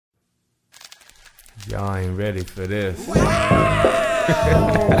Y'all ain't ready for this.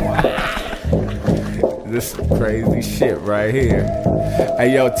 This is crazy shit right here.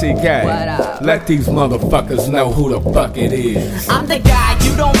 Hey yo, TK, What up? let these motherfuckers know who the fuck it is. I'm the guy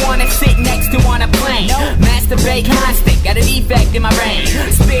you don't wanna sit next to on a plane. Masturbate constant, got a defect in my brain.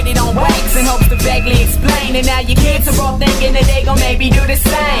 Spit it on wax in hopes to vaguely explain. And now your kids are all thinking that they gon' maybe do the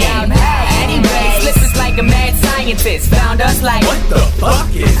same. Anyways, this is like a mad scientist found us like, What the fuck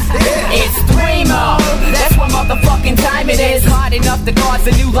is this? it's 3-mo. That's what motherfucking time it is. Hard enough to cause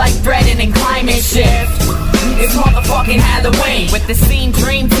a new life threatening climate shift. It's motherfucking Halloween with the Scene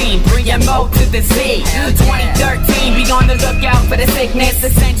Dream Team, 3MO to the Z. 2013, be on the lookout for the sickness.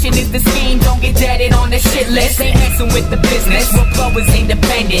 Ascension is the scheme, don't get deaded on the shit list. Ain't messing with the business, what flow is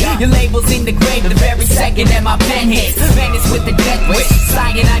independent. Your label's in the grave the very second that my pen hits. Menace with the death wish,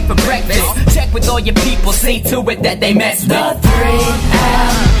 cyanide for breakfast. Check with all your people, see to it that they mess with the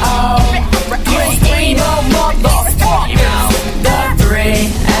 3MO. 3MO motherfuckers. The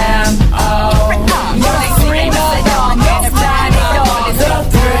 3MO.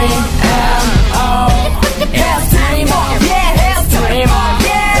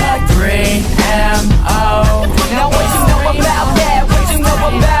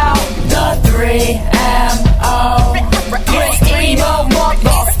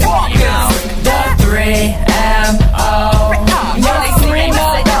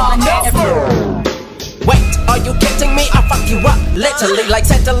 Literally like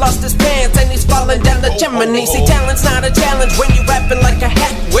Santa lost his pants and he's falling down the chimney. See, talent's not a challenge when you rapping like a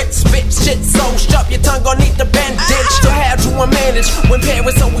hat with spit shit so sharp your tongue gon' need the bandage. So how do I manage when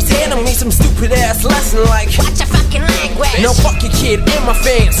parents always handing me some stupid ass lesson like, watch your fucking language. no, fuck your kid and my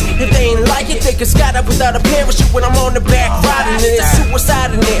fans. If they ain't like it, they can skydive up without a parachute when I'm on the back riding this.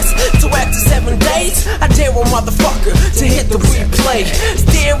 Suicide in this. So after 7 days, I dare a motherfucker to hit the replay.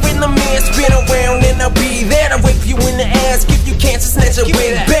 Stare in the mirror, spin around and I'll be there to whip you in the ass, give you cancer, snatch it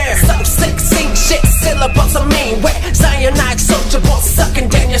with bear. So sexy shit, syllables I mean wet. Cyanide sociable, sucking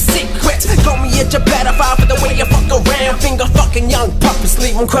down your secrets. Call me at your pedophile for the way you fuck around. Finger fucking young puppets,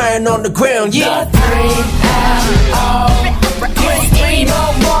 leave them crying on the ground. Yeah. The 3MO. 3MO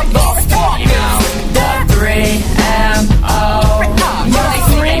motherfuckers. The 3MO.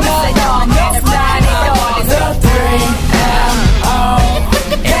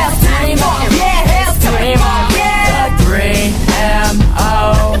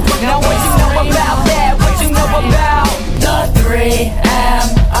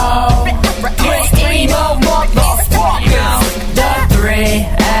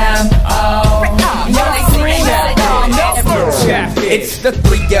 It's the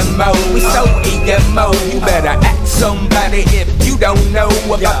 3MO, we so emo. You better ask somebody if you don't know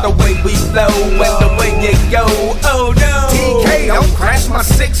about the way we flow and the way you go. Oh no, TK, don't crash my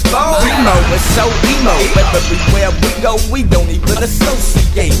 6-4. Emo is so emo, but everywhere we go, we don't even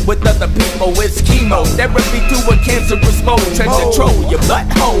associate with other people. It's chemo, therapy to a cancerous mode. Treasure troll your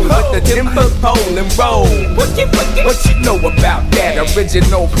butthole with the timber pole and roll. What you know about that?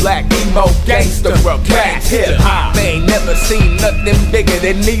 Original black emo gangster rap, hip hop. They ain't never seen nothing bigger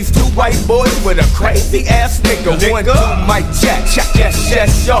than these two white boys with a crazy ass nigga. 1, 2, mic check,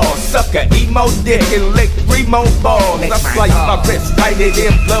 yes, y'all. Sucker, emo dick and lick Remo balls. I slice my wrist, write it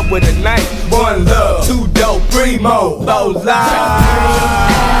in blood with a knife. 1 love, 2 dope, Remo, both live.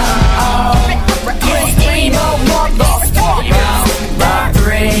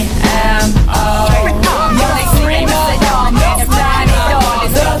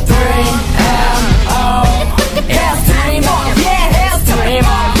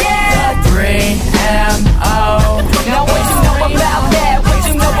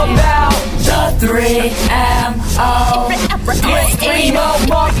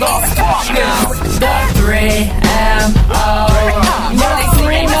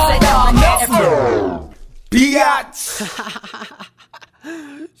 Biatch.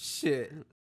 shit.